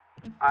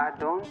I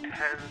don't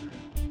have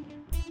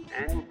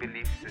any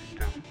belief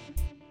system.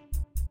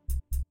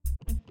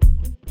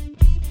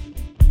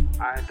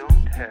 I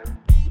don't have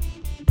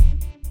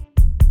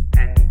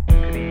any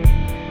creed,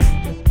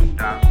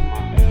 dogma.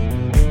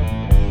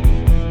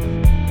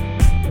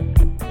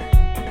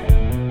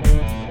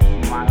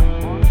 My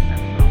whole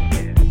approach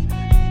is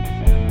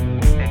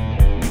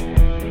existential.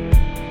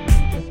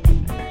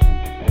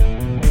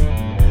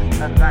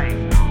 Right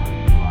now,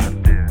 you are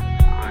there,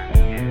 I'm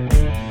here.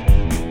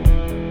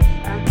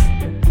 And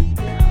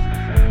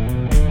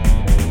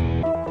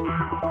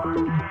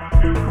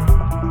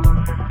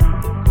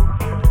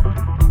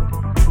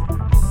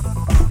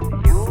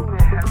you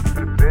may have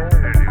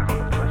prepared your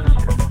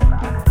questions. I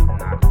have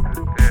not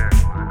prepared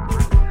my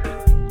answer.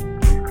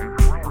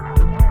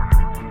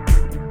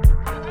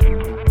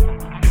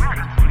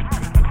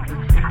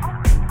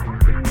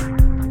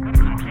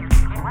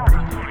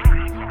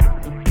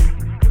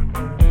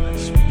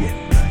 Let's begin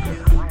right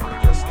now.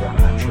 Just a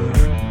natural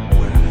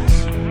awareness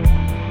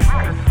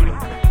of your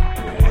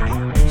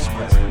body's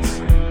presence.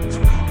 It's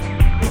weak.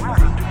 There's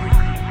nothing to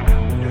do.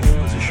 There's a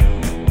position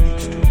that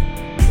needs to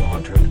be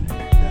altered.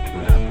 That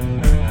will happen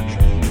very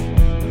naturally.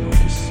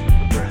 Notice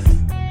the breath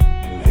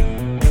moving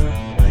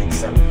by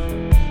itself.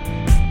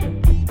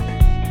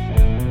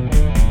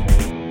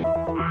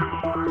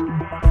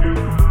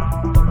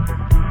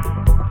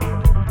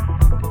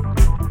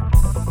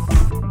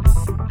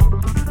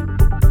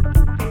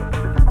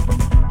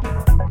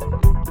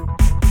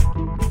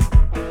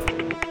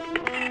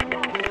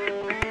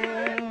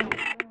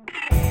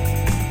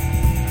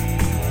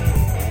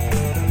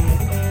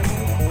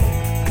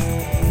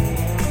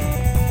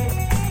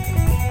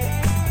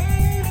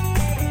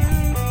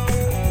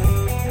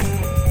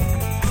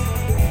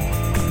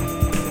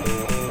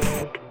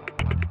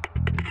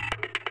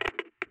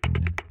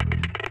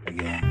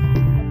 Again,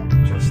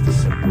 just a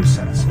simple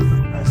sense of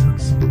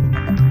presence.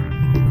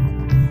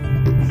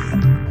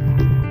 Being.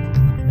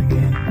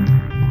 Again,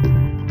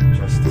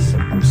 just a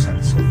simple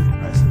sense of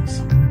presence.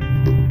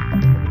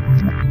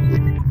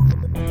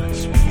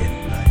 Let's begin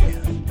right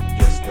here.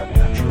 Just a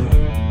natural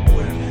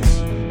awareness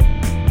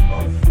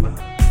of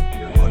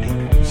your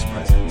body's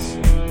presence.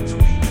 It's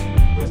weak.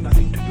 There's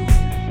nothing to do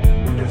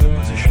here. There's a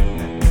position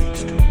that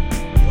needs to be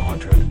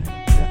altered.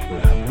 That will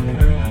happen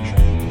very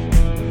naturally.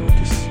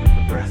 Notice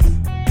the breath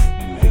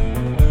moving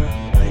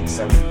by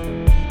itself.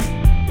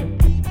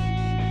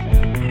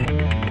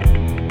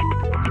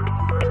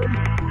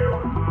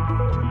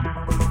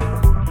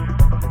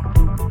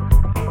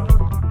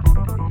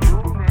 You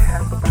may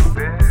have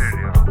prepared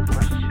your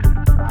questions.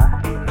 I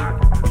have not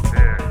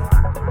prepared my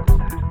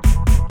answer.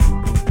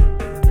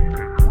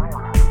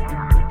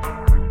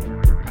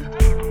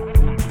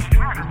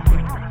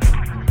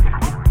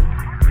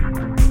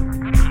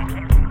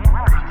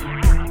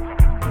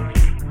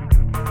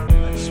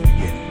 Let's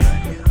begin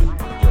right here.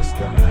 Just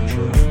a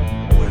natural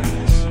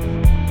awareness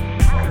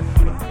of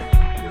your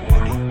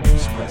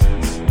body's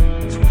presence.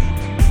 It's weak.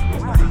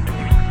 There's nothing to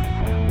do.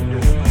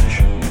 There's a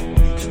position that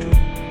needs to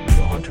be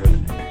altered.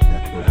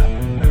 That will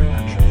happen very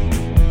naturally.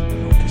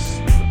 Notice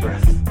the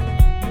breath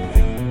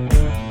moving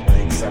by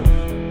itself.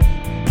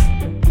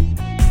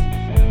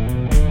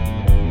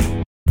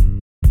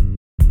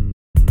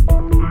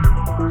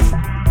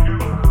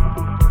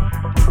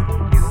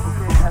 You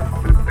may have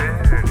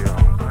prepared your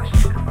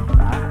questions.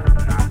 I have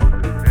not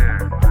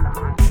prepared my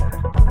answer.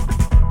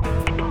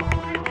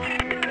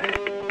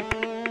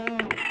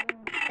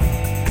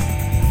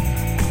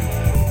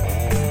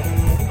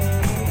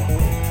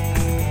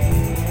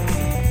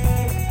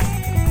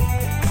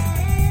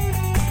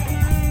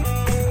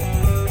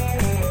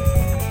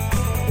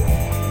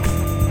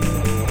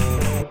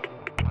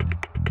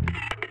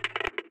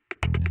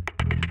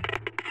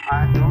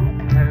 I don't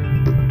have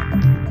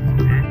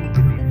any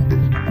belief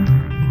system.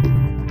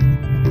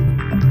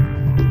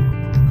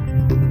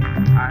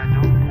 I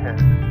don't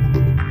have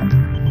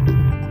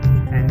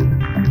any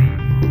creed,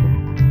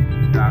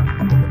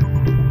 dogma.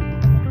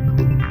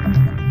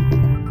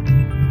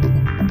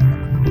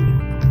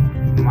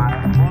 My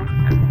whole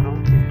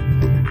approach is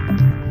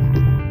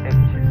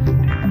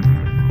existential.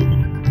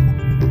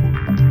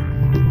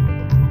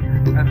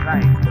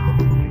 Right